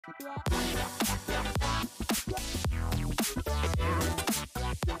And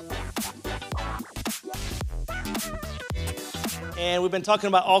we've been talking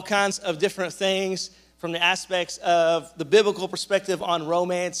about all kinds of different things from the aspects of the biblical perspective on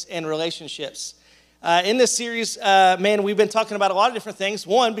romance and relationships. In this series, we've been talking about a lot of different things.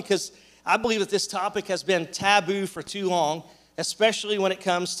 One, because I believe that this topic has been taboo for too long, especially when it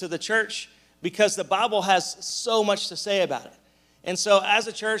comes to the church, because the Bible has so much to say about it. And so as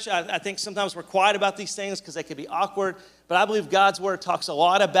a church, I think sometimes we're quiet about these things because they could be awkward, but I believe God's Word talks a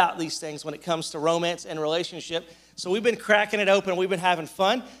lot about these things when it comes to romance and relationship. So we've been cracking it open. We've been having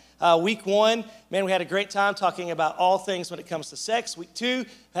fun. Week 1, we had a great time talking about all things when it comes to sex. Week 2,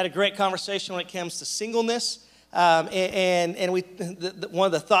 had a great conversation when it comes to singleness. One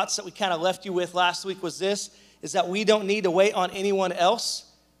of the thoughts that we kind of left you with last week was this, is that we don't need to wait on anyone else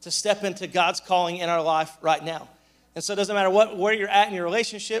to step into God's calling in our life right now. And so it doesn't matter where you're at in your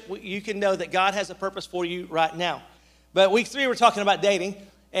relationship, you can know that God has a purpose for you right now. But week 3, we're talking about dating.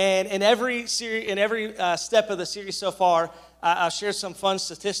 And in every step of the series so far, I'll share some fun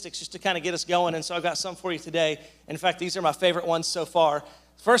statistics just to kind of get us going. And so I've got some for you today. In fact, these are my favorite ones so far.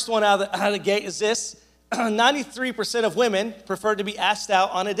 First one out of the gate is this. 93% of women prefer to be asked out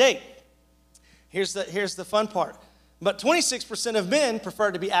on a date. Here's the fun part. But 26% of men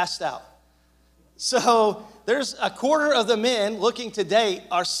prefer to be asked out. So there's a quarter of the men looking to date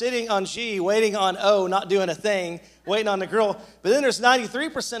are sitting on G, waiting on O, not doing a thing, waiting on the girl. But then there's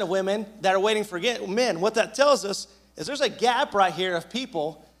 93% of women that are waiting for men. What that tells us is there's a gap right here of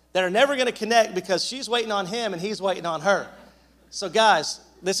people that are never going to connect because she's waiting on him and he's waiting on her. So guys,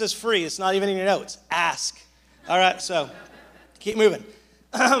 this is free. It's not even in your notes. Ask. All right, so keep moving.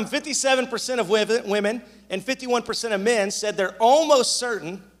 57% of women and 51% of men said they're almost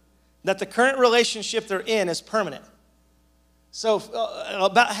certain that the current relationship they're in is permanent. So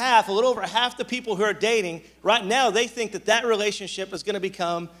about half, a little over half the people who are dating right now, they think that relationship is going to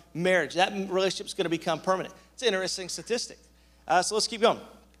become marriage. That relationship is going to become permanent. It's an interesting statistic. So let's keep going.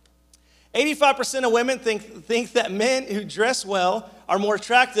 85% of women think that men who dress well are more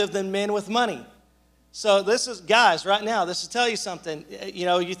attractive than men with money. So this is, guys, right now, this will tell you something.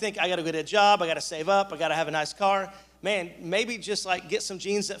 You think, I got to get a job, I got to save up, I got to have a nice car. Man, maybe just like get some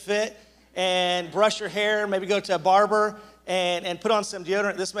jeans that fit and brush your hair, maybe go to a barber and put on some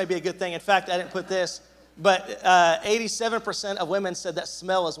deodorant. This may be a good thing. In fact, I didn't put this, but 87% of women said that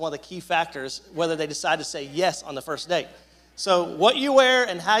smell is one of the key factors whether they decide to say yes on the first date. So what you wear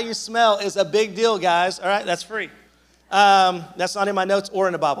and how you smell is a big deal, guys. All right, that's free. That's not in my notes or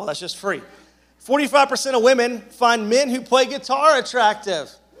in the Bible. That's just free. 45% of women find men who play guitar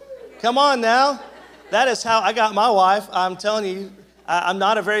attractive. Come on now. That is how I got my wife. I'm telling you, I'm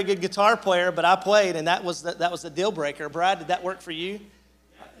not a very good guitar player, but I played, and that was the deal breaker. Brad, did that work for you?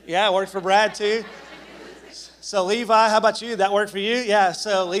 Yeah, it worked for Brad too. So Levi, how about you? That worked for you? Yeah,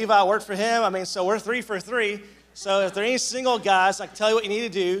 so Levi worked for him. So we're 3 for 3. So if there are any single guys, I can tell you what you need to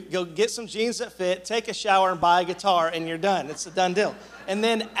do. Go get some jeans that fit, take a shower, and buy a guitar, and you're done. It's a done deal. And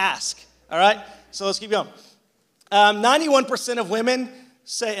then ask, all right? So let's keep going. 91% of women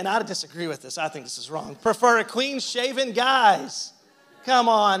say, and I disagree with this, I think this is wrong, prefer clean-shaven guys. Come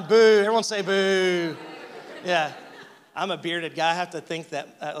on, boo. Everyone say boo. Yeah, I'm a bearded guy. I have to think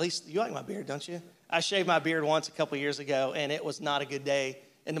that, at least you like my beard, don't you? I shaved my beard once a couple years ago, and it was not a good day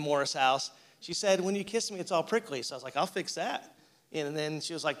in the Morris house. She said, when you kiss me, it's all prickly. So I was like, I'll fix that. And then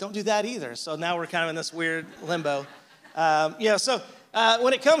she was like, don't do that either. So now we're kind of in this weird limbo.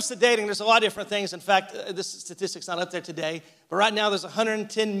 When it comes to dating, there's a lot of different things. In fact, this statistic's not up there today, but right now there's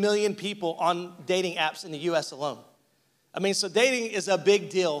 110 million people on dating apps in the U.S. alone. So dating is a big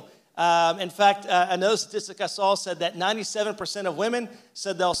deal. In fact, another statistic I saw said that 97% of women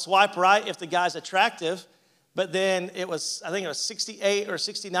said they'll swipe right if the guy's attractive, but then I think it was 68 or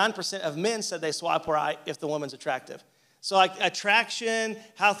 69% of men said they swipe right if the woman's attractive. So like attraction,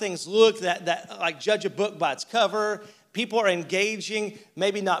 how things look, that like judge a book by its cover. People are engaging,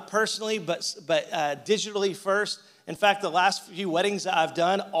 maybe not personally, but digitally first. In fact, the last few weddings that I've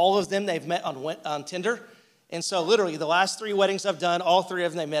done, all of them they've met on Tinder. And so literally the last 3 weddings I've done, all 3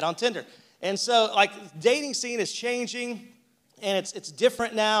 of them they met on Tinder. And so like dating scene is changing and it's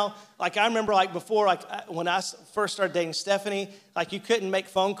different now. Like I remember like before, like when I first started dating Stephanie, like you couldn't make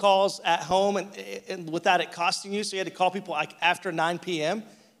phone calls at home and without it costing you. So you had to call people like after 9 p.m.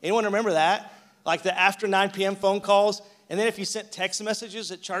 Anyone remember that? Like the after 9 p.m. phone calls. And then if you sent text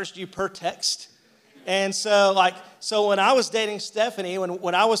messages, it charged you per text. And so when I was dating Stephanie,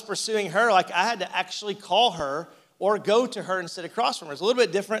 when I was pursuing her, like I had to actually call her or go to her and sit across from her. It's a little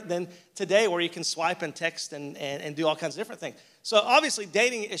bit different than today where you can swipe and text and do all kinds of different things. So obviously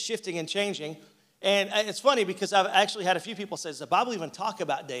dating is shifting and changing. And it's funny because I've actually had a few people say, does the Bible even talk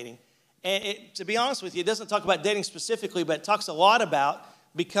about dating? And to be honest with you, it doesn't talk about dating specifically, but it talks a lot about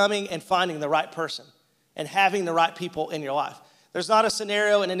becoming and finding the right person and having the right people in your life. There's not a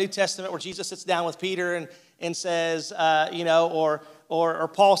scenario in the New Testament where Jesus sits down with Peter and says, or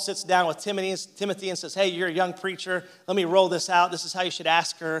Paul sits down with Timothy and says, hey, you're a young preacher. Let me roll this out. This is how you should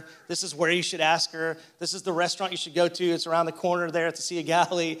ask her. This is where you should ask her. This is the restaurant you should go to. It's around the corner there at the Sea of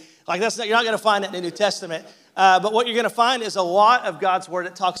Galilee. Like you're not going to find that in the New Testament. But what you're going to find is a lot of God's word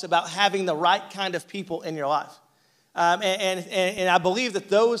that talks about having the right kind of people in your life. And I believe that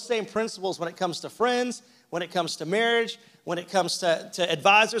those same principles when it comes to friends, when it comes to marriage, when it comes to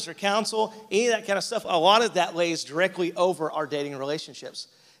advisors or counsel, any of that kind of stuff, a lot of that lays directly over our dating relationships.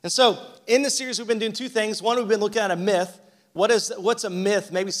 And so in this series, we've been doing two things. One, we've been looking at a myth. What's a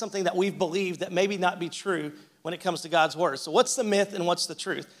myth? Maybe something that we've believed that maybe not be true when it comes to God's word. So what's the myth and what's the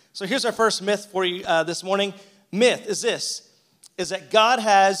truth? So here's our first myth for you this morning. Myth is this, is that God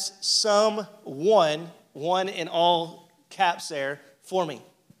has someone, one in all caps there, for me.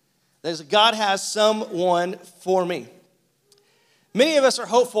 God has someone for me. Many of us are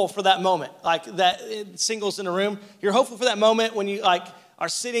hopeful for that moment, like that singles in the room. You're hopeful for that moment when you are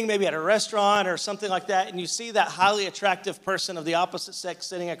sitting maybe at a restaurant or something like that, and you see that highly attractive person of the opposite sex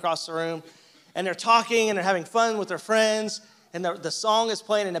sitting across the room, and they're talking and they're having fun with their friends, and the song is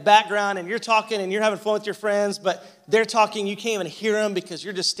playing in the background, and you're talking and you're having fun with your friends, but they're talking, you can't even hear them because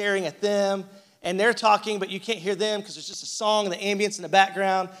you're just staring at them, and they're talking, but you can't hear them because there's just a song and the ambience in the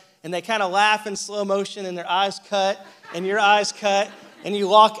background, and they kind of laugh in slow motion, and their eyes cut, and your eyes cut, and you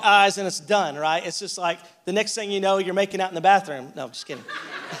lock eyes, and it's done, right? It's just like the next thing you know, you're making out in the bathroom. No, just kidding.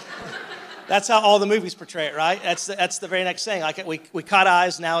 That's how all the movies portray it, right? That's the very next thing. Like we caught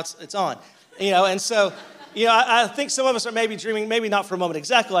eyes, now it's on. And so, I think some of us are maybe dreaming, maybe not for a moment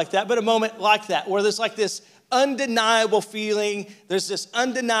exactly like that, but a moment like that, where there's like this undeniable feeling, there's this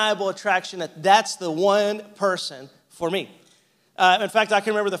undeniable attraction that's the one person for me. In fact, I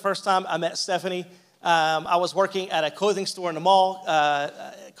can remember the first time I met Stephanie. I was working at a clothing store in the mall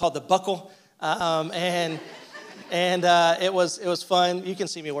called The Buckle, and it was fun. You can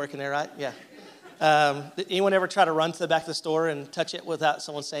see me working there, right? Yeah. Anyone ever try to run to the back of the store and touch it without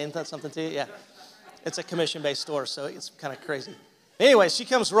someone saying something to you? Yeah. It's a commission-based store, so it's kind of crazy. Anyway, she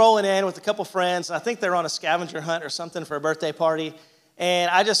comes rolling in with a couple friends. I think they're on a scavenger hunt or something for a birthday party.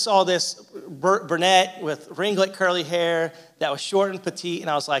 And I just saw this brunette with ringlet curly hair that was short and petite, and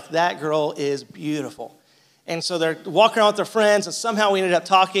I was like, that girl is beautiful. And so they're walking around with their friends, and somehow we ended up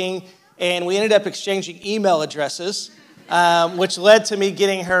talking, and we ended up exchanging email addresses, which led to me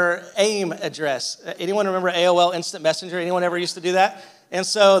getting her AIM address. Anyone remember AOL Instant Messenger? Anyone ever used to do that? And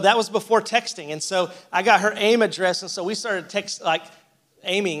so that was before texting, and so I got her AIM address, and so we started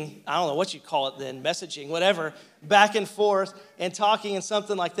aiming, I don't know what you call it then, messaging, whatever, back and forth and talking and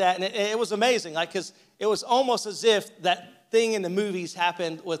something like that. And it was amazing, because it was almost as if that thing in the movies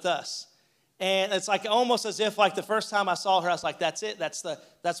happened with us. And it's like almost as if the first time I saw her, I was like, that's it. That's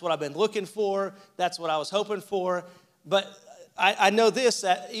what I've been looking for. That's what I was hoping for. But I know this,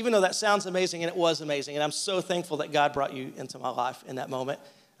 that even though that sounds amazing, and it was amazing, and I'm so thankful that God brought you into my life in that moment.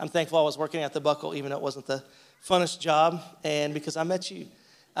 I'm thankful I was working at the Buckle, even though it wasn't the funnest job, and because I met you.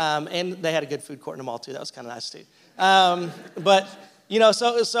 And they had a good food court in the mall, too. That was kind of nice, too. So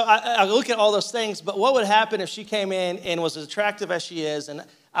I look at all those things, but what would happen if she came in and was as attractive as she is, and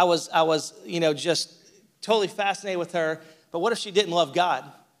I was just totally fascinated with her, but what if she didn't love God?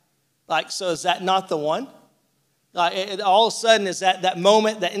 So is that not the one? All of a sudden, is that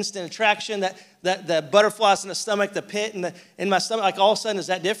moment, that instant attraction, that the butterflies in the stomach, the pit in my stomach, all of a sudden, is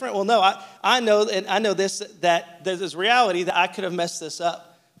that different? Well, no, I know this, that there's reality that I could have messed this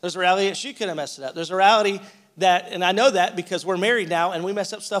up. There's a reality that she could have messed it up. There's a reality that, and I know that because we're married now and we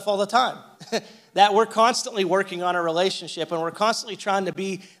mess up stuff all the time, that we're constantly working on a relationship and we're constantly trying to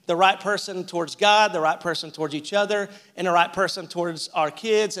be the right person towards God, the right person towards each other, and the right person towards our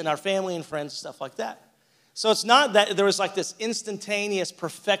kids and our family and friends and stuff like that. So it's not that there was this instantaneous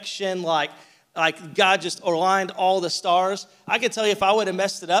perfection, like God just aligned all the stars. I can tell you if I would have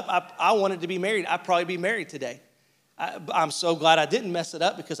messed it up, I wanted to be married. I'd probably be married today. I'm so glad I didn't mess it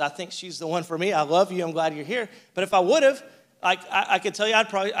up because I think she's the one for me. I love you. I'm glad you're here. But if I would have, I could tell you I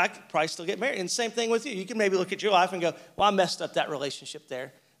could probably still get married. And same thing with you. You can maybe look at your life and go, well, I messed up that relationship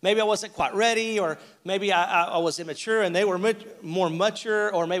there. Maybe I wasn't quite ready, or maybe I was immature and they were more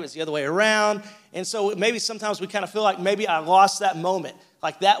mature, or maybe it's the other way around. And so maybe sometimes we kind of feel like maybe I lost that moment.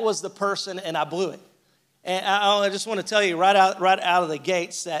 Like that was the person and I blew it. And I just want to tell you right out of the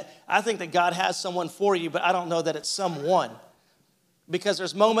gates that I think that God has someone for you, but I don't know that it's someone. because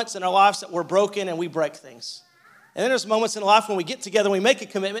there's moments in our lives that we're broken and we break things. And then there's moments in life when we get together and we make a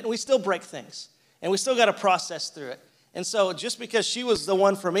commitment and we still break things. And we still got to process through it. And so just because she was the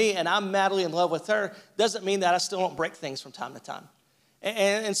one for me and I'm madly in love with her doesn't mean that I still don't break things from time to time.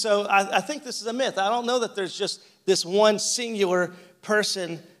 And so I think this is a myth. I don't know that there's just this one singular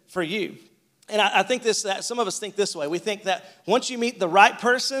person for you. And I think that some of us think this way. We think that once you meet the right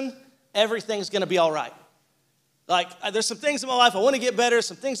person, everything's going to be all right. Like, there's some things in my life I want to get better,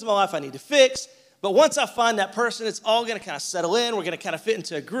 some things in my life I need to fix. But once I find that person, it's all going to kind of settle in. We're going to kind of fit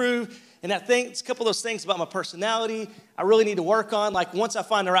into a groove. And it's a couple of those things about my personality I really need to work on. Like, once I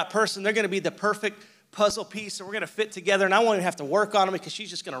find the right person, they're going to be the perfect puzzle piece, and we're going to fit together. And I won't even have to work on them because she's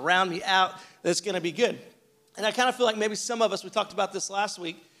just going to round me out. That's going to be good. And I kind of feel like maybe some of us, we talked about this last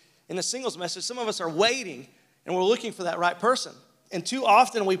week in the singles message, some of us are waiting, and we're looking for that right person. And too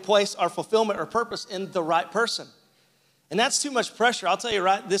often we place our fulfillment or purpose in the right person. And that's too much pressure. I'll tell you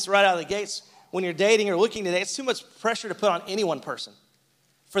this right out of the gates. When you're dating or looking to date, it's too much pressure to put on any one person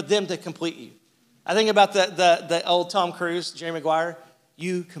for them to complete you. I think about the old Tom Cruise, Jerry Maguire,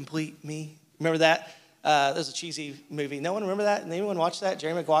 "You complete me." Remember that? That was a cheesy movie. No one remember that? Anyone watch that?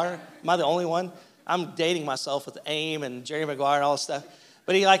 Jerry Maguire? Am I the only one? I'm dating myself with AIM and Jerry Maguire and all this stuff.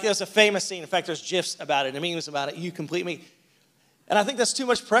 But there's a famous scene. In fact, there's GIFs about it and memes about it. "You complete me." And I think that's too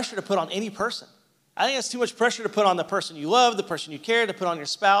much pressure to put on any person. I think it's too much pressure to put on the person you love, the person you care, to put on your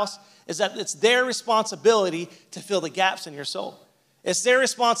spouse, is that it's their responsibility to fill the gaps in your soul. It's their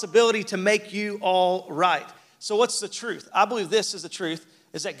responsibility to make you all right. So what's the truth? I believe this is the truth,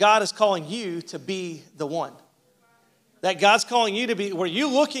 is that God is calling you to be the one. That God's calling you to be, where you're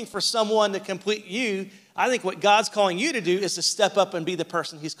looking for someone to complete you, I think what God's calling you to do is to step up and be the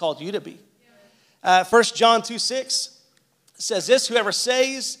person he's called you to be. 1 John 2:6 says this, whoever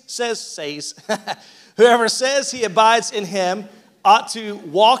says, whoever says he abides in him ought to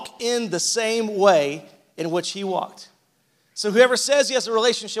walk in the same way in which he walked. So whoever says he has a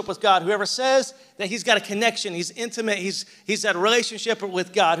relationship with God, whoever says that he's got a connection, he's intimate, he's got a relationship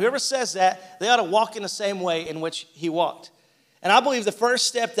with God, whoever says that, they ought to walk in the same way in which he walked. And I believe the first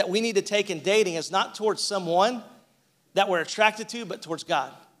step that we need to take in dating is not towards someone that we're attracted to, but towards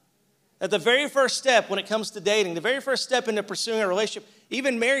God. That the very first step when it comes to dating, the very first step into pursuing a relationship,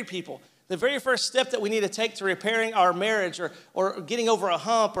 even married people, the very first step that we need to take to repairing our marriage or getting over a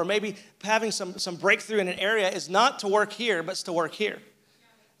hump or maybe having some breakthrough in an area is not to work here, but it's to work here.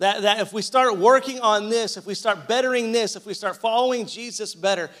 That if we start working on this, if we start bettering this, if we start following Jesus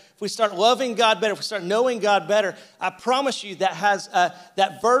better, if we start loving God better, if we start knowing God better, I promise you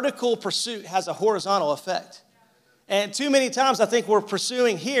that vertical pursuit has a horizontal effect. And too many times I think we're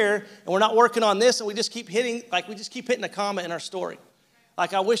pursuing here and we're not working on this and we just keep hitting a comma in our story.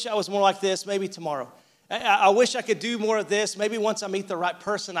 Like, I wish I was more like this, maybe tomorrow. I wish I could do more of this. Maybe once I meet the right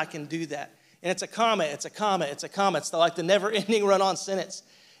person, I can do that. And it's a comma, it's a comma, it's a comma. It's like the never-ending run-on sentence.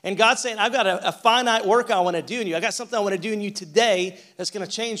 And God's saying, I've got a finite work I want to do in you. I got something I want to do in you today that's going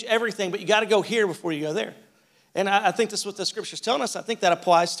to change everything, but you got to go here before you go there. And I think this is what the Scripture's telling us. I think that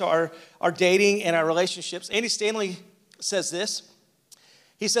applies to our dating and our relationships. Andy Stanley says this.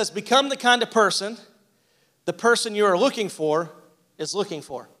 He says, become the kind of person the person you are looking for is looking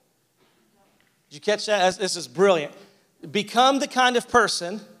for. Did you catch that? This is brilliant. Become the kind of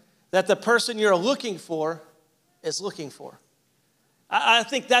person that the person you're looking for is looking for. I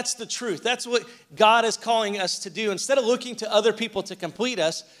think that's the truth. That's what God is calling us to do. Instead of looking to other people to complete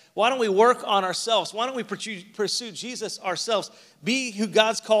us, why don't we work on ourselves? Why don't we pursue Jesus ourselves? Be who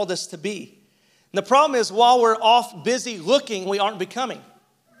God's called us to be. And the problem is, while we're off busy looking, we aren't becoming.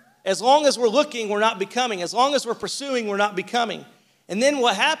 As long as we're looking, we're not becoming. As long as we're pursuing, we're not becoming. And then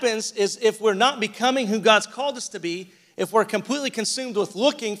what happens is if we're not becoming who God's called us to be, if we're completely consumed with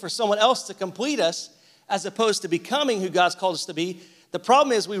looking for someone else to complete us, as opposed to becoming who God's called us to be, the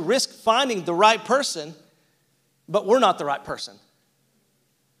problem is we risk finding the right person, but we're not the right person.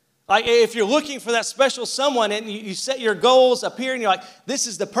 Like, if you're looking for that special someone and you set your goals up here and you're like, this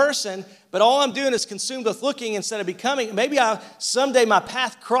is the person, but all I'm doing is consumed with looking instead of becoming, maybe someday my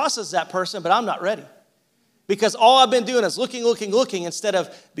path crosses that person, but I'm not ready. Because all I've been doing is looking instead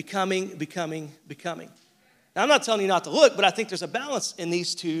of becoming. Now, I'm not telling you not to look, but I think there's a balance in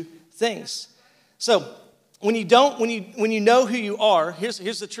these two things. So when you know who you are, here's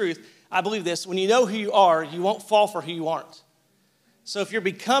the truth. I believe this. When you know who you are, you won't fall for who you aren't. So if you're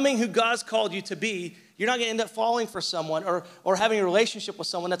becoming who God's called you to be, you're not going to end up falling for someone or having a relationship with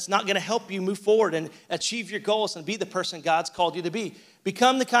someone that's not going to help you move forward and achieve your goals and be the person God's called you to be.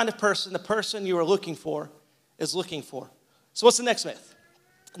 Become the kind of person the person you are looking for is looking for. So what's the next myth?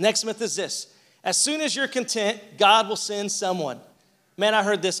 The next myth is this. As soon as you're content, God will send someone. Man, I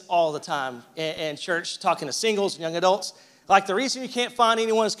heard this all the time in church, talking to singles and young adults. Like, the reason you can't find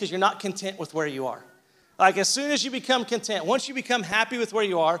anyone is because you're not content with where you are. Like, as soon as you become content, once you become happy with where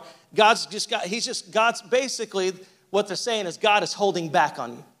you are, God's basically, what they're saying is God is holding back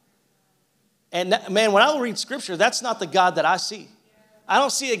on you. And man, when I read scripture, that's not the God that I see. I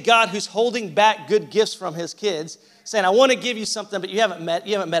don't see a God who's holding back good gifts from his kids, saying, I want to give you something, but you haven't met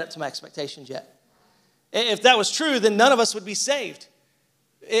up to my expectations yet. If that was true, then none of us would be saved.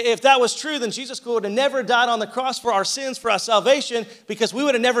 If that was true, then Jesus would have never died on the cross for our sins, for our salvation, because we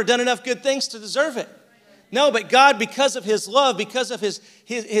would have never done enough good things to deserve it. No, but God, because of his love, because of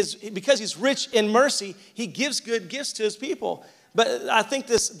because he's rich in mercy, he gives good gifts to his people. But I think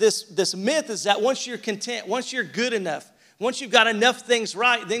this myth is that once you're content, once you're good enough, once you've got enough things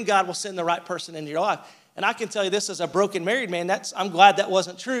right, then God will send the right person into your life. And I can tell you this, as a broken married man, I'm glad that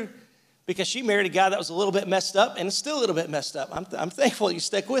wasn't true, because she married a guy that was a little bit messed up, and is still a little bit messed up. I'm thankful you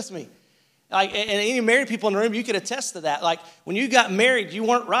stuck with me. Like, and any married people in the room, you could attest to that. Like, when you got married, you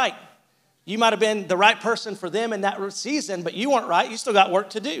weren't right. You might have been the right person for them in that season, but you weren't right. You still got work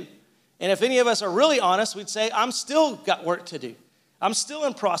to do. And if any of us are really honest, we'd say, I'm still got work to do. I'm still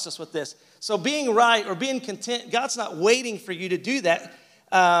in process with this. So being right or being content, God's not waiting for you to do that.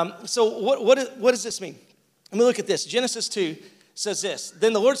 So what does this mean? Let me look at this. Genesis 2 says this.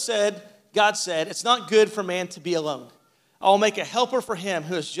 Then the Lord said, God said, it's not good for man to be alone. I will make a helper for him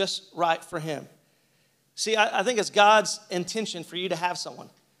who is just right for him. See, I think it's God's intention for you to have someone.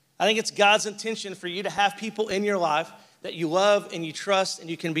 I think it's God's intention for you to have people in your life that you love and you trust and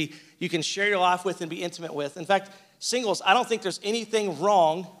you can share your life with and be intimate with. In fact, singles, I don't think there's anything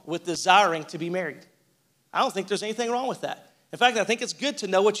wrong with desiring to be married. I don't think there's anything wrong with that. In fact, I think it's good to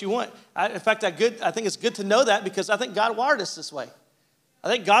know what you want. I think it's good to know that, because I think God wired us this way. I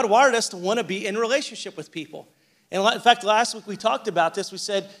think God wired us to want to be in relationship with people. And in fact, last week we talked about this. We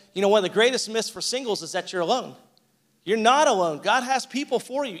said, one of the greatest myths for singles is that you're alone. You're not alone. God has people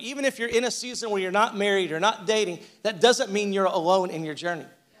for you. Even if you're in a season where you're not married or not dating, that doesn't mean you're alone in your journey.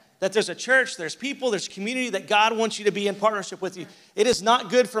 That there's a church, there's people, there's community that God wants you to be in partnership with you. It is not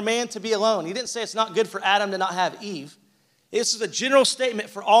good for man to be alone. He didn't say it's not good for Adam to not have Eve. This is a general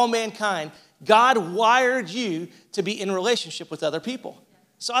statement for all mankind. God wired you to be in relationship with other people.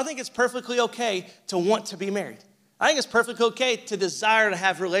 So I think it's perfectly okay to want to be married. I think it's perfectly okay to desire to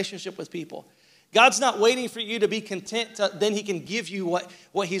have a relationship with people. God's not waiting for you to be content, then he can give you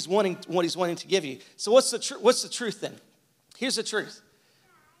what he's wanting to give you. So what's the truth then? Here's the truth.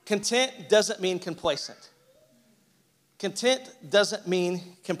 Content doesn't mean complacent. Content doesn't mean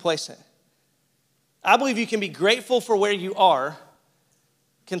complacent. I believe you can be grateful for where you are,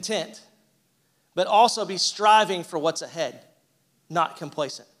 content, but also be striving for what's ahead, not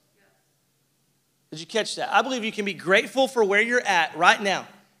complacent. Did you catch that? I believe you can be grateful for where you're at right now.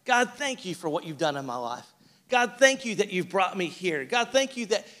 God, thank you for what you've done in my life. God, thank you that you've brought me here. God, thank you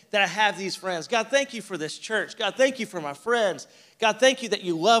that I have these friends. God, thank you for this church. God, thank you for my friends. God, thank you that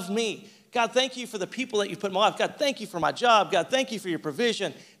you love me. God, thank you for the people that you put in my life. God, thank you for my job. God, thank you for your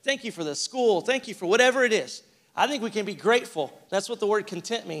provision. Thank you for the school. Thank you for whatever it is. I think we can be grateful. That's what the word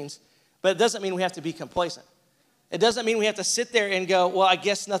content means. But it doesn't mean we have to be complacent. It doesn't mean we have to sit there and go, well, I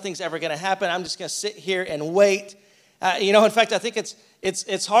guess nothing's ever going to happen. I'm just going to sit here and wait. In fact, I think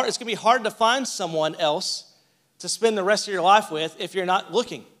it's hard. It's going to be hard to find someone else to spend the rest of your life with if you're not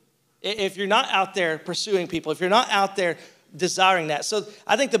looking, if you're not out there pursuing people, if you're not out there desiring that. So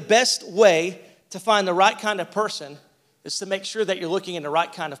I think the best way to find the right kind of person is to make sure that you're looking in the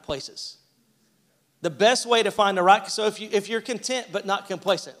right kind of places. The best way to find the right, so if you're content but not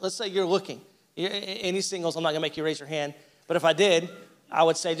complacent, let's say you're looking. Any singles, I'm not going to make you raise your hand, but if I did, I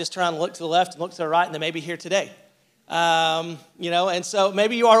would say just try and look to the left and look to the right, and then maybe here today. And so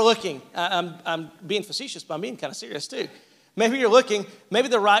maybe you are looking. I'm being facetious, but I'm being kind of serious too. Maybe you're looking. Maybe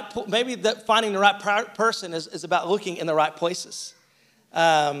finding the right person is about looking in the right places.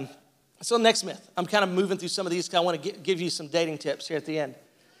 So next myth. I'm kind of moving through some of these because I want to give you some dating tips here at the end.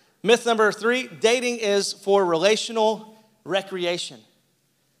 Myth number 3: dating is for relational recreation.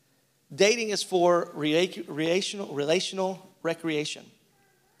 Dating is for relational recreation.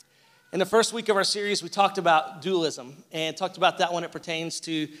 In the first week of our series, we talked about dualism and talked about that when it pertains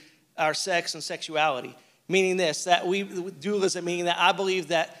to our sex and sexuality. Meaning this, dualism meaning that I believe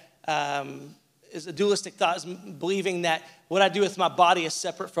that is a dualistic thought, is believing that what I do with my body is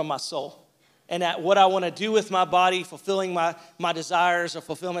separate from my soul. And that what I want to do with my body, fulfilling my desires or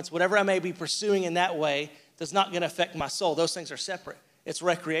fulfillments, whatever I may be pursuing in that way, is not going to affect my soul. Those things are separate. It's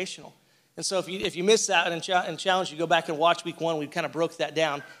recreational. And so if you miss that and challenge you, go back and watch week 1. We kind of broke that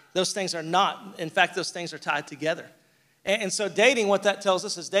down. Those things are not. In fact, those things are tied together. And so dating, what that tells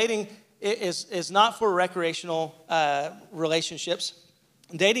us is dating is not for recreational relationships.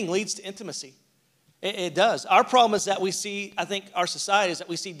 Dating leads to intimacy. It does. Our problem is that I think our society is that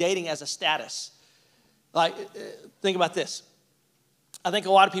we see dating as a status. Like, think about this. I think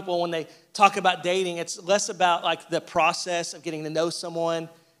a lot of people, when they talk about dating, it's less about like the process of getting to know someone.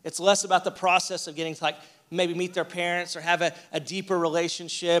 It's less about the process of getting to like maybe meet their parents or have a deeper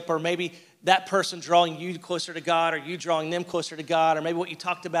relationship, or maybe that person drawing you closer to God or you drawing them closer to God, or maybe what you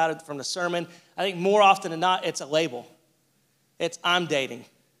talked about from the sermon. I think more often than not, it's a label. It's I'm dating.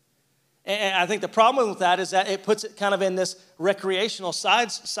 And I think the problem with that is that it puts it kind of in this recreational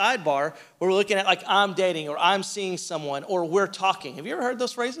sidebar where we're looking at like I'm dating or I'm seeing someone or we're talking. Have you ever heard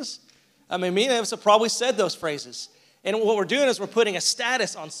those phrases? I mean, me and us have probably said those phrases. And what we're doing is we're putting a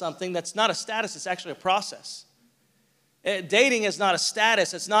status on something that's not a status, it's actually a process. Dating is not a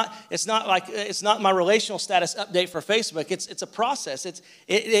status. It's not my relational status update for Facebook. It's a process.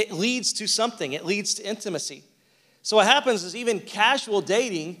 It leads to something. It leads to intimacy. So what happens is even casual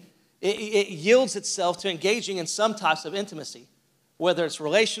dating, it yields itself to engaging in some types of intimacy, whether it's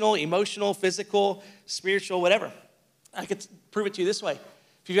relational, emotional, physical, spiritual, whatever. I could prove it to you this way.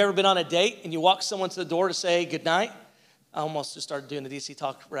 If you've ever been on a date and you walk someone to the door to say goodnight, I almost just started doing the DC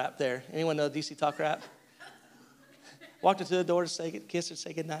Talk rap there. Anyone know the DC Talk rap? Walked into the door to say kiss or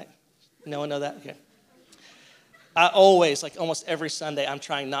say goodnight. No one know that? Okay. I always, like almost every Sunday, I'm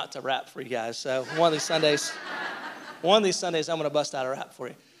trying not to rap for you guys. So one of these Sundays, I'm going to bust out a rap for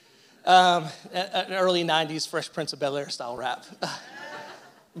you. An early 90s Fresh Prince of Bel-Air style rap.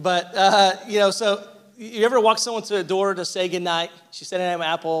 But, so you ever walk someone to the door to say goodnight? She said, "Hey, I'm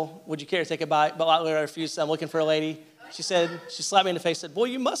Apple. Would you care to take a bite?" But I refused. I'm looking for a lady. She slapped me in the face and said, "Boy,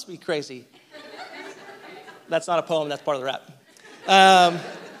 you must be crazy." That's not a poem. That's part of the rap.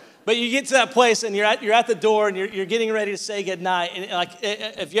 But you get to that place and you're at the door and you're getting ready to say goodnight. And like,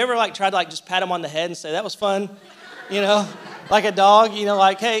 if you ever like tried to like just pat them on the head and say, "That was fun," like a dog,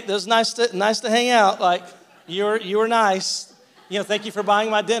 like, "Hey, it was nice to hang out. Like, you were nice. Thank you for buying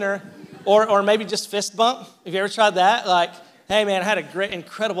my dinner." Or maybe just fist bump. Have you ever tried that? Like, "Hey, man, I had a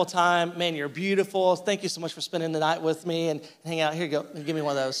incredible time. Man, you're beautiful. Thank you so much for spending the night with me and hang out. Here you go. Give me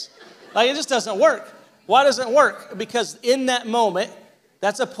one of those." Like, it just doesn't work. Why doesn't it work? Because in that moment,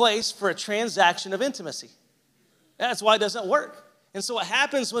 that's a place for a transaction of intimacy. That's why it doesn't work. And so what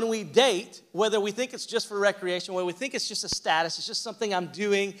happens when we date, whether we think it's just for recreation, whether we think it's just a status, it's just something I'm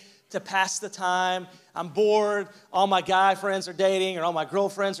doing to pass the time, I'm bored, all my guy friends are dating or all my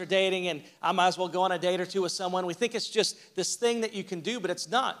girlfriends are dating and I might as well go on a date or two with someone. We think it's just this thing that you can do, but it's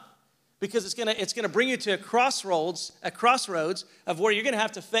not. Because it's gonna bring you to a crossroads of where you're gonna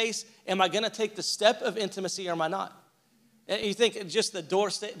have to face, am I gonna take the step of intimacy or am I not? And you think just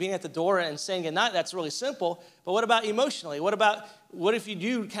being at the door and saying goodnight, that's really simple, but what about emotionally? What if you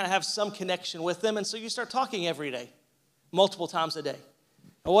do kind of have some connection with them and so you start talking every day, multiple times a day?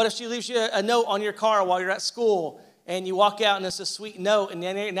 Or what if she leaves you a note on your car while you're at school and you walk out and it's a sweet note and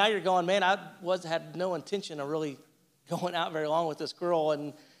then now you're going, "Man, I had no intention of really going out very long with this girl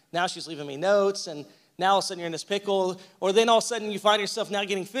and now she's leaving me notes and now all of a sudden you're in this pickle." Or then all of a sudden you find yourself now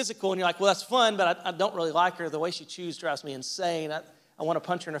getting physical and you're like, "Well, that's fun, but I don't really like her. The way she chews drives me insane. I want to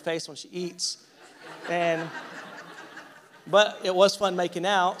punch her in her face when she eats." But it was fun making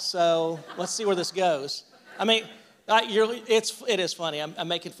out, so let's see where this goes. I mean, it is funny. I'm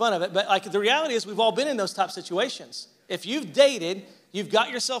making fun of it, but like the reality is we've all been in those type of situations. If you've dated, you've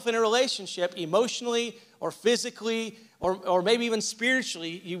got yourself in a relationship emotionally or physically or maybe even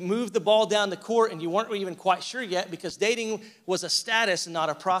spiritually, you moved the ball down the court and you weren't even quite sure yet because dating was a status and not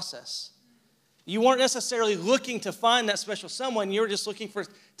a process. You weren't necessarily looking to find that special someone. You were just looking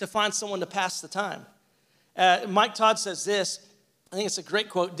to find someone to pass the time. Mike Todd says this. I think it's a great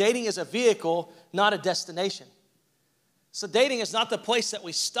quote. "Dating is a vehicle, not a destination." So dating is not the place that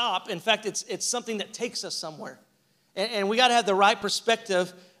we stop. In fact, it's something that takes us somewhere. And we got to have the right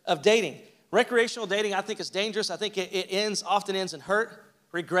perspective of dating. Recreational dating, I think, is dangerous. I think it often ends in hurt,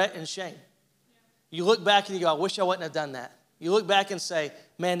 regret, and shame. You look back and you go, "I wish I wouldn't have done that." You look back and say,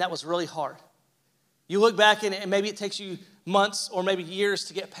 "Man, that was really hard." You look back and maybe it takes you months or maybe years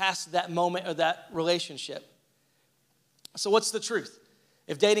to get past that moment or that relationship. So what's the truth?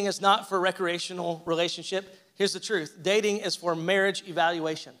 If dating is not for a recreational relationship, here's the truth. Dating is for marriage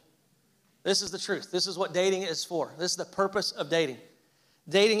evaluation. This is the truth. This is what dating is for. This is the purpose of dating.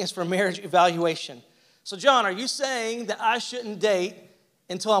 Dating is for marriage evaluation. So, John, are you saying that I shouldn't date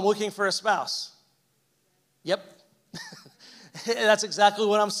until I'm looking for a spouse? Yep. That's exactly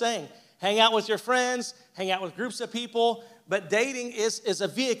what I'm saying. Hang out with your friends, hang out with groups of people, but dating is a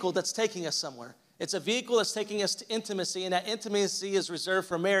vehicle that's taking us somewhere. It's a vehicle that's taking us to intimacy, and that intimacy is reserved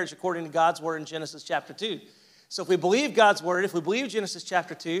for marriage according to God's word in Genesis chapter 2. So if we believe God's word, if we believe Genesis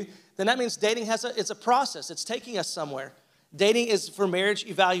chapter 2, then that means dating it's a process. It's taking us somewhere. Dating is for marriage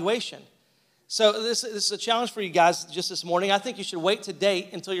evaluation. So this is a challenge for you guys just this morning. I think you should wait to date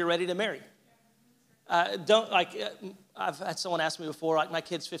until you're ready to marry. I've had someone ask me before, like my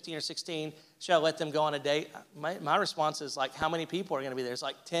kid's 15 or 16, should I let them go on a date? My response is like, how many people are going to be there? It's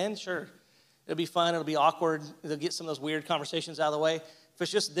like 10, sure. It'll be fun. It'll be awkward. They'll get some of those weird conversations out of the way. If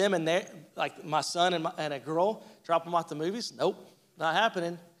it's just them and like my son and a girl, drop them off the movies, nope, not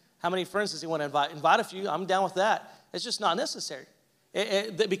happening. How many friends does he want to invite? Invite a few. I'm down with that. It's just not necessary.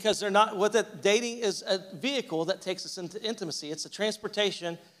 Because they're not, dating is a vehicle that takes us into intimacy. It's a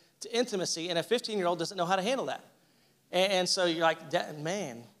transportation to intimacy, and a 15-year-old doesn't know how to handle that. And so you're like,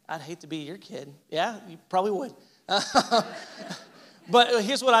 man, I'd hate to be your kid. Yeah, you probably would. But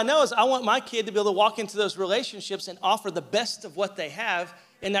here's what I know is I want my kid to be able to walk into those relationships and offer the best of what they have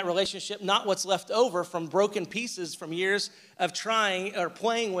in that relationship, not what's left over from broken pieces from years of trying or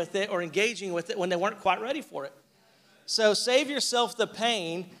playing with it or engaging with it when they weren't quite ready for it. So save yourself the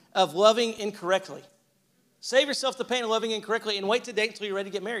pain of loving incorrectly. Save yourself the pain of loving incorrectly and wait to date until you're ready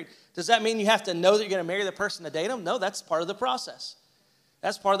to get married. Does that mean you have to know that you're going to marry the person to date them? No, that's part of the process.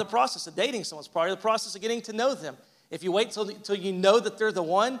 That's part of the process of dating someone. It's part of the process of getting to know them. If you wait till you know that they're the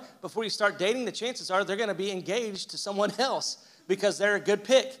one before you start dating, the chances are they're going to be engaged to someone else because they're a good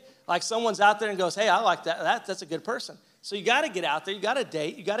pick. Like someone's out there and goes, hey, I like that. That's a good person. So you got to get out there. You got to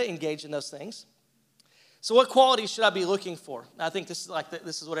date. You got to engage in those things. So what qualities should I be looking for? I think this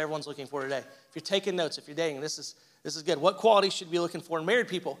is what everyone's looking for today. If you're taking notes, if you're dating, this is good. What qualities should you be looking for in married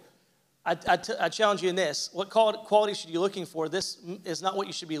people? I challenge you in this. What qualities should you be looking for? This is not what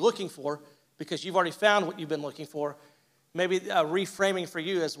you should be looking for because you've already found what you've been looking for. Maybe reframing for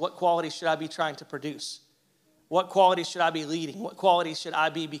you is what qualities should I be trying to produce? What qualities should I be leading? What qualities should I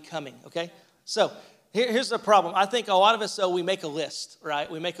be becoming? Okay? So here's the problem. I think a lot of us, though, we make a list, right?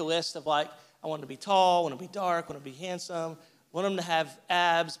 We make a list of like, I want them to be tall, I want them to be dark, I want them to be handsome, I want them to have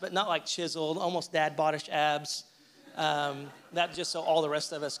abs, but not like chiseled, almost dad bodish abs. That just so all the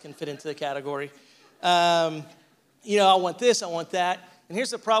rest of us can fit into the category. I want this, I want that. And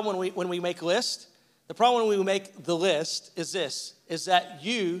here's the problem when we make a list. The problem when we make the list is that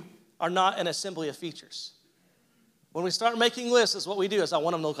you are not an assembly of features. When we start making lists, is what we do is I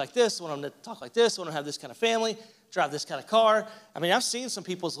want them to look like this, I want them to talk like this, I want them to have this kind of family, drive this kind of car. I mean, I've seen some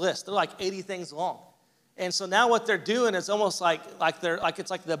people's lists. They're like 80 things long. And so now what they're doing is almost like it's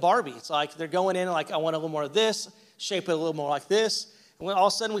like the Barbie. It's like they're going in like, I want a little more of this, shape it a little more like this. And when all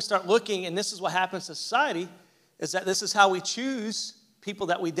of a sudden we start looking, and this is what happens to society, is that this is how we choose people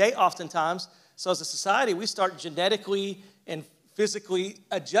that we date oftentimes. So as a society, we start genetically and physically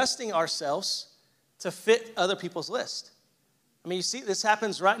adjusting ourselves to fit other people's list. I mean, you see, this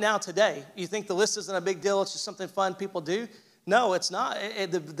happens right now today. You think the list isn't a big deal, it's just something fun people do? No, it's not.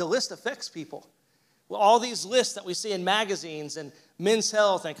 The list affects people. Well, all these lists that we see in magazines and Men's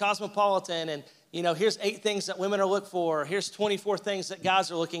Health and Cosmopolitan and, here's 8 things that women are looking for. Here's 24 things that guys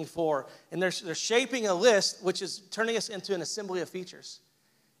are looking for. And they're shaping a list, which is turning us into an assembly of features.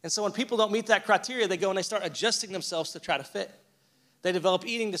 And so when people don't meet that criteria, they go and they start adjusting themselves to try to fit. They develop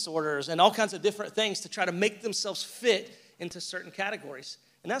eating disorders and all kinds of different things to try to make themselves fit into certain categories.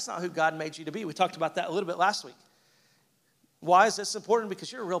 And that's not who God made you to be. We talked about that a little bit last week. Why is this important?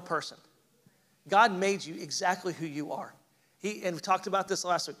 Because you're a real person. God made you exactly who you are. And we talked about this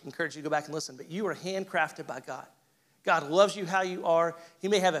last week. I encourage you to go back and listen. But you are handcrafted by God. God loves you how you are. He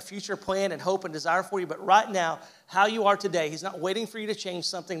may have a future plan and hope and desire for you, but right now, how you are today, He's not waiting for you to change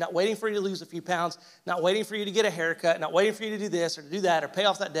something, not waiting for you to lose a few pounds, not waiting for you to get a haircut, not waiting for you to do this or to do that or pay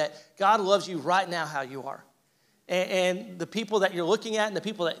off that debt. God loves you right now how you are. And the people that you're looking at and the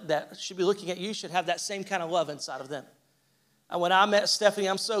people that should be looking at you should have that same kind of love inside of them. And when I met Stephanie,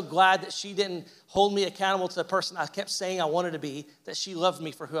 I'm so glad that she didn't hold me accountable to the person I kept saying I wanted to be, that she loved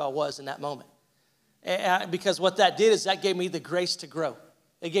me for who I was in that moment. Because what that did is that gave me the grace to grow.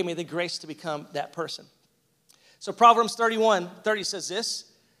 It gave me the grace to become that person. So Proverbs 31:30 says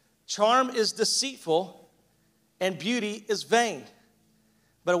this: charm is deceitful and beauty is vain,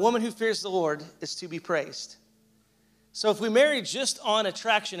 but a woman who fears the Lord is to be praised. So if we marry just on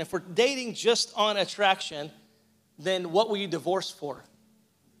attraction, if we're dating just on attraction, then what will you divorce for?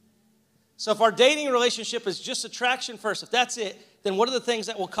 So if our dating relationship is just attraction first, if that's it, then what are the things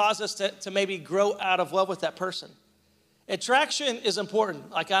that will cause us to maybe grow out of love with that person? Attraction is important.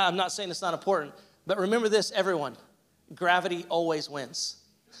 Like, I'm not saying it's not important, but remember this, everyone. Gravity always wins.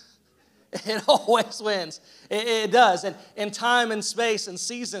 It always wins. It does. And in time and space and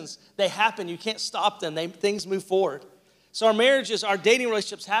seasons, they happen. You can't stop them. Things move forward. So our marriages, our dating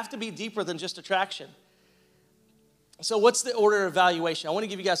relationships have to be deeper than just attraction. So what's the order of evaluation? I want to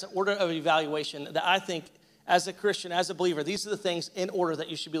give you guys an order of evaluation that I think as a Christian, as a believer, these are the things in order that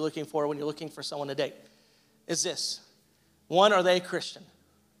you should be looking for when you're looking for someone to date. Is this: 1, are they a Christian?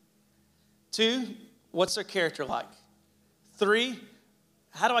 2, what's their character like? 3,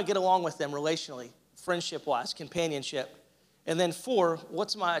 how do I get along with them relationally, friendship-wise, companionship? And then 4,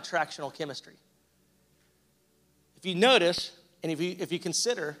 what's my attractional chemistry? If you notice, and if you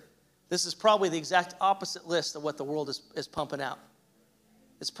consider, this is probably the exact opposite list of what the world is pumping out.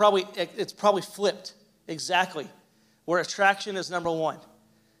 It's probably flipped exactly, where attraction is number 1.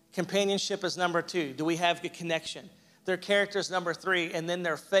 Companionship is number 2. Do we have good connection? Their character is number 3, and then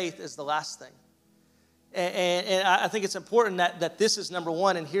their faith is the last thing. And I think it's important that this is number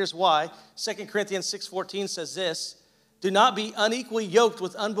 1, and here's why. 2 Corinthians 6:14 says this: do not be unequally yoked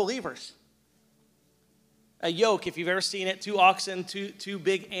with unbelievers. A yoke, if you've ever seen it, 2 oxen, two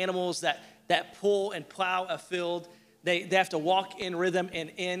big animals that pull and plow a field. They have to walk in rhythm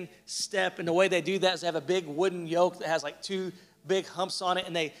and in step, and the way they do that is they have a big wooden yoke that has like 2 big humps on it,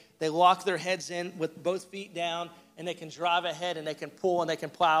 and they lock their heads in with both feet down, and they can drive ahead, and they can pull, and they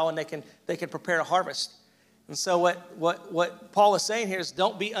can plow, and they can prepare a harvest. And so what Paul is saying here is,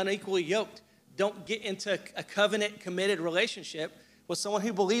 don't be unequally yoked. Don't get into a covenant committed relationship with someone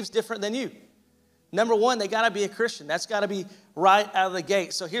who believes different than you. Number 1, they got to be a Christian. That's got to be right out of the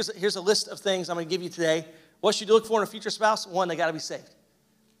gate. So here's a list of things I'm going to give you today. What should you look for in a future spouse? 1, they got to be saved.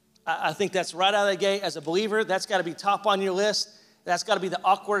 I think that's right out of the gate. As a believer, that's got to be top on your list. That's got to be the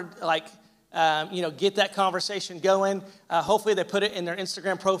awkward, get that conversation going. Hopefully they put it in their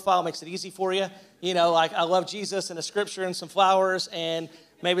Instagram profile, makes it easy for you. Like, I love Jesus and the scripture and some flowers and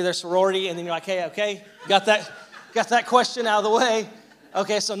maybe their sorority. And then you're like, hey, okay, got that question out of the way.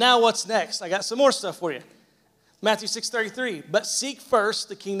 Okay, so now what's next? I got some more stuff for you. Matthew 6:33, but seek first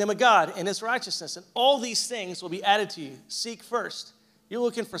the kingdom of God and his righteousness, and all these things will be added to you. Seek first. You're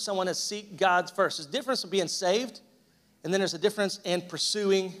looking for someone to seek God first. There's a difference in being saved, and then there's a difference in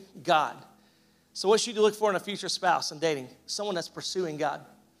pursuing God. So what should you look for in a future spouse in dating? Someone that's pursuing God.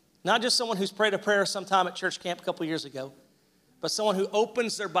 Not just someone who's prayed a prayer sometime at church camp a couple years ago, but someone who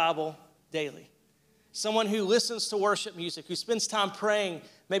opens their Bible daily. Someone who listens to worship music, who spends time praying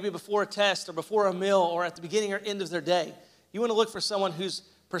maybe before a test or before a meal or at the beginning or end of their day. You want to look for someone who's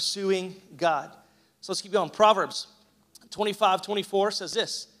pursuing God. So let's keep going. Proverbs 25:24 says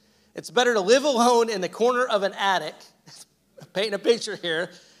this: it's better to live alone in the corner of an attic, painting a picture here,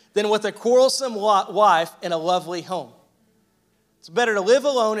 than with a quarrelsome wife in a lovely home. It's better to live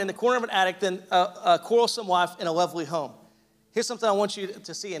alone in the corner of an attic than a quarrelsome wife in a lovely home. Here's something I want you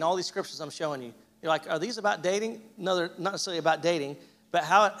to see in all these scriptures I'm showing you. You're like, are these about dating? No, they're not necessarily about dating, but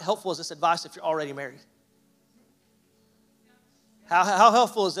how helpful is this advice if you're already married? How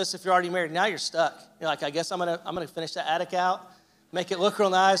helpful is this if you're already married? Now you're stuck. You're like, I guess I'm gonna finish that attic out, make it look real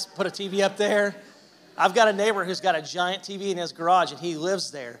nice, put a TV up there. I've got a neighbor who's got a giant TV in his garage, and he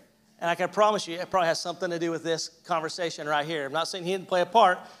lives there. And I can promise you, it probably has something to do with this conversation right here. I'm not saying he didn't play a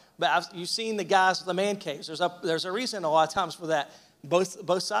part, but you've seen the guys with the man caves. There's a reason a lot of times for that,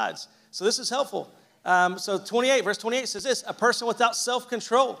 both sides. So this is helpful. So verse 28 says this: a person without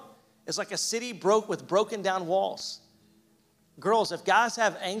self-control is like a city with broken down walls. Girls, if guys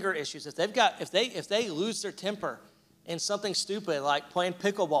have anger issues, if they lose their temper in something stupid like playing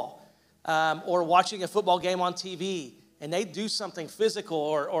pickleball or watching a football game on TV, and they do something physical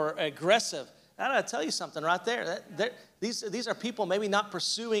or aggressive, I gotta tell you something right there. These are people maybe not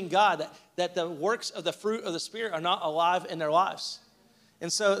pursuing God, that the works of the fruit of the Spirit are not alive in their lives.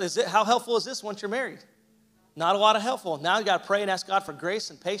 And so how helpful is this once you're married? Not a lot of helpful. Now you got to pray and ask God for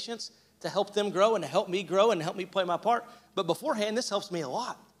grace and patience to help them grow and to help me grow and to help me play my part. But beforehand, this helps me a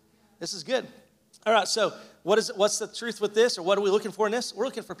lot. This is good. All right, so what's the truth with this, or what are we looking for in this? We're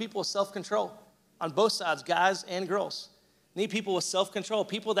looking for people with self-control on both sides, guys and girls. Need people with self-control,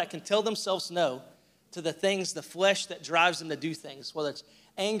 people that can tell themselves no to the things, the flesh that drives them to do things, whether it's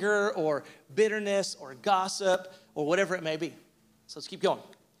anger or bitterness or gossip or whatever it may be. So let's keep going.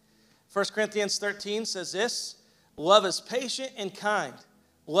 1 Corinthians 13 says this: love is patient and kind.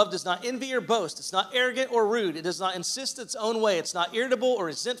 Love does not envy or boast. It's not arrogant or rude. It does not insist its own way. It's not irritable or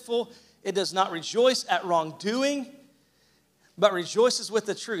resentful. It does not rejoice at wrongdoing, but rejoices with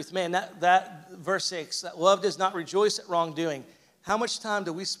the truth. Man, that verse 6, that love does not rejoice at wrongdoing. How much time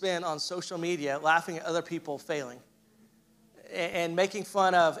do we spend on social media laughing at other people failing and making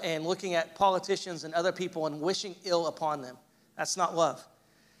fun of and looking at politicians and other people and wishing ill upon them? That's not love.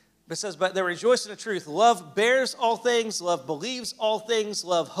 But it says, but they rejoice in the truth. Love bears all things. Love believes all things.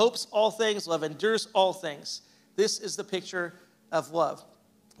 Love hopes all things. Love endures all things. This is the picture of love.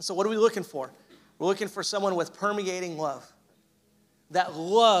 So what are we looking for? We're looking for someone with permeating love. That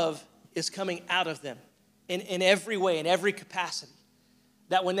love is coming out of them in every way, in every capacity.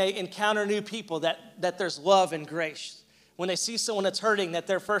 That when they encounter new people, that there's love and grace. When they see someone that's hurting, that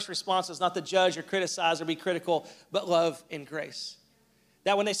their first response is not to judge or criticize or be critical, but love and grace.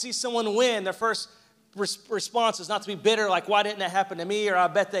 That when they see someone win, their first response is not to be bitter, like, why didn't that happen to me? Or I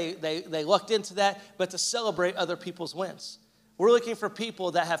bet they lucked into that, but to celebrate other people's wins. We're looking for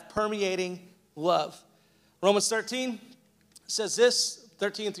people that have permeating love. Romans 13 says this,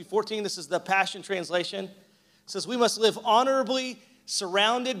 13 through 14, this is the Passion Translation. It says, we must live honorably,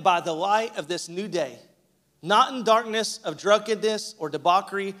 surrounded by the light of this new day, not in darkness of drunkenness or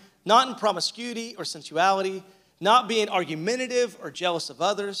debauchery, not in promiscuity or sensuality, not being argumentative or jealous of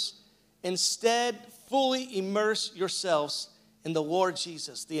others. Instead, fully immerse yourselves in the Lord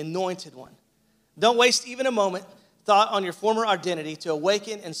Jesus, the Anointed One. Don't waste even a moment thought on your former identity to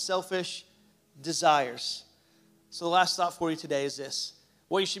awaken in selfish desires. So the last thought for you today is this.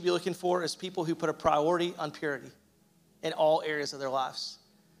 What you should be looking for is people who put a priority on purity in all areas of their lives.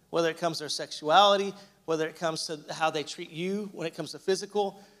 Whether it comes to their sexuality, whether it comes to how they treat you when it comes to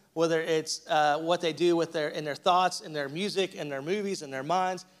physical, whether it's what they do with in their thoughts, in their music, in their movies, in their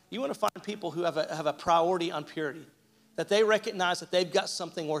minds. You want to find people who have a priority on purity, that they recognize that they've got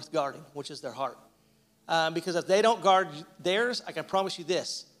something worth guarding, which is their heart. Because if they don't guard theirs, I can promise you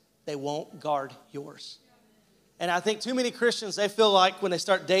this, they won't guard yours. And I think too many Christians, they feel like when they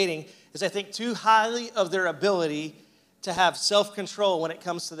start dating, is they think too highly of their ability to have self-control when it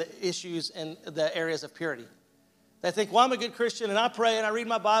comes to the issues and the areas of purity. They think, well, I'm a good Christian, and I pray, and I read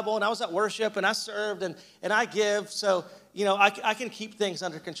my Bible, and I was at worship, and I served, and I give, so, I can keep things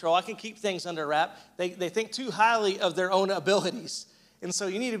under control. I can keep things under wrap. They think too highly of their own abilities. And so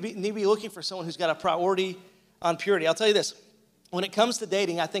you need to be looking for someone who's got a priority on purity. I'll tell you this. When it comes to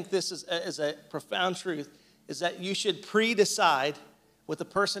dating, I think this is a profound truth, is that you should pre-decide with the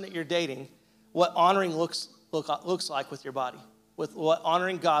person that you're dating what honoring looks like with your body, with what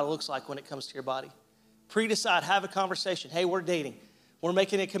honoring God looks like when it comes to your body. Pre-decide, have a conversation. Hey, we're dating. We're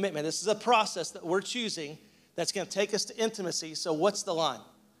making a commitment. This is a process that we're choosing that's going to take us to intimacy. So what's the line?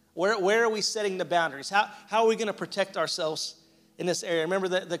 Where are we setting the boundaries? How are we going to protect ourselves in this area? Remember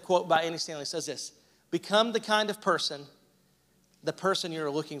the quote by Andy Stanley says this, become the kind of person the person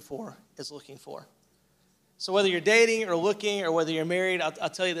you're looking for is looking for. So whether you're dating or looking or whether you're married, I'll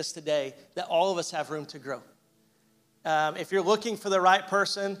tell you this today, that all of us have room to grow. If you're looking for the right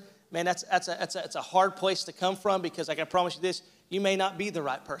person, man, that's a hard place to come from, because I can promise you this, you may not be the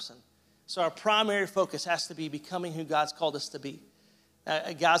right person. So our primary focus has to be becoming who God's called us to be.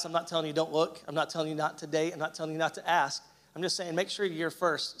 Guys, I'm not telling you don't look. I'm not telling you not to date. I'm not telling you not to ask. I'm just saying make sure you're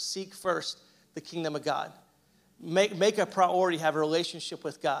first. Seek first the kingdom of God. Make a priority, have a relationship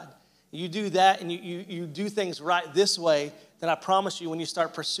with God. You do that and you do things right this way, then I promise you when you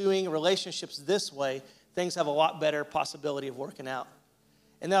start pursuing relationships this way, things have a lot better possibility of working out.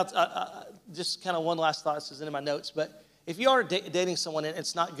 And now, just kind of one last thought, this is in my notes, but if you are dating someone and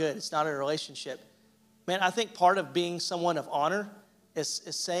it's not good, it's not a relationship, man, I think part of being someone of honor is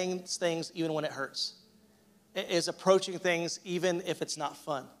saying things even when it hurts, is approaching things even if it's not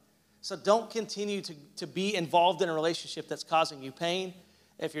fun. So don't continue to be involved in a relationship that's causing you pain.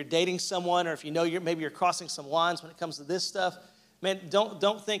 If you're dating someone, or if you know maybe you're crossing some lines when it comes to this stuff, man,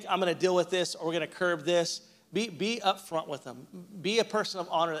 don't think I'm going to deal with this or we're going to curb this. Be upfront with them. Be a person of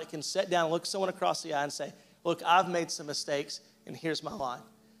honor that can sit down, look someone across the eye and say, look, I've made some mistakes, and here's my line.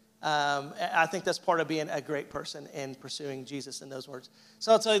 I think that's part of being a great person and pursuing Jesus in those words.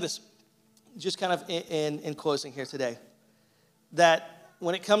 So I'll tell you this, just kind of in closing here today, that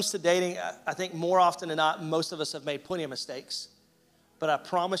when it comes to dating, I think more often than not, most of us have made plenty of mistakes. But I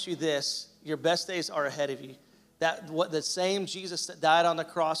promise you this, your best days are ahead of you. The same Jesus that died on the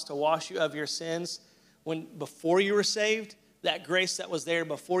cross to wash you of your sins, before you were saved, that grace that was there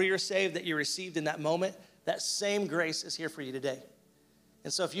before you were saved, that you received in that moment, that same grace is here for you today.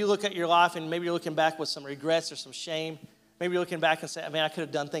 And so if you look at your life and maybe you're looking back with some regrets or some shame, maybe you're looking back and say, man, I could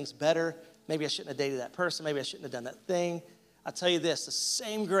have done things better. Maybe I shouldn't have dated that person. Maybe I shouldn't have done that thing. I'll tell you this, the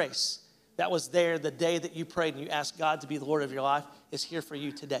same grace that was there the day that you prayed and you asked God to be the Lord of your life is here for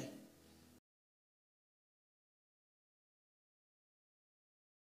you today.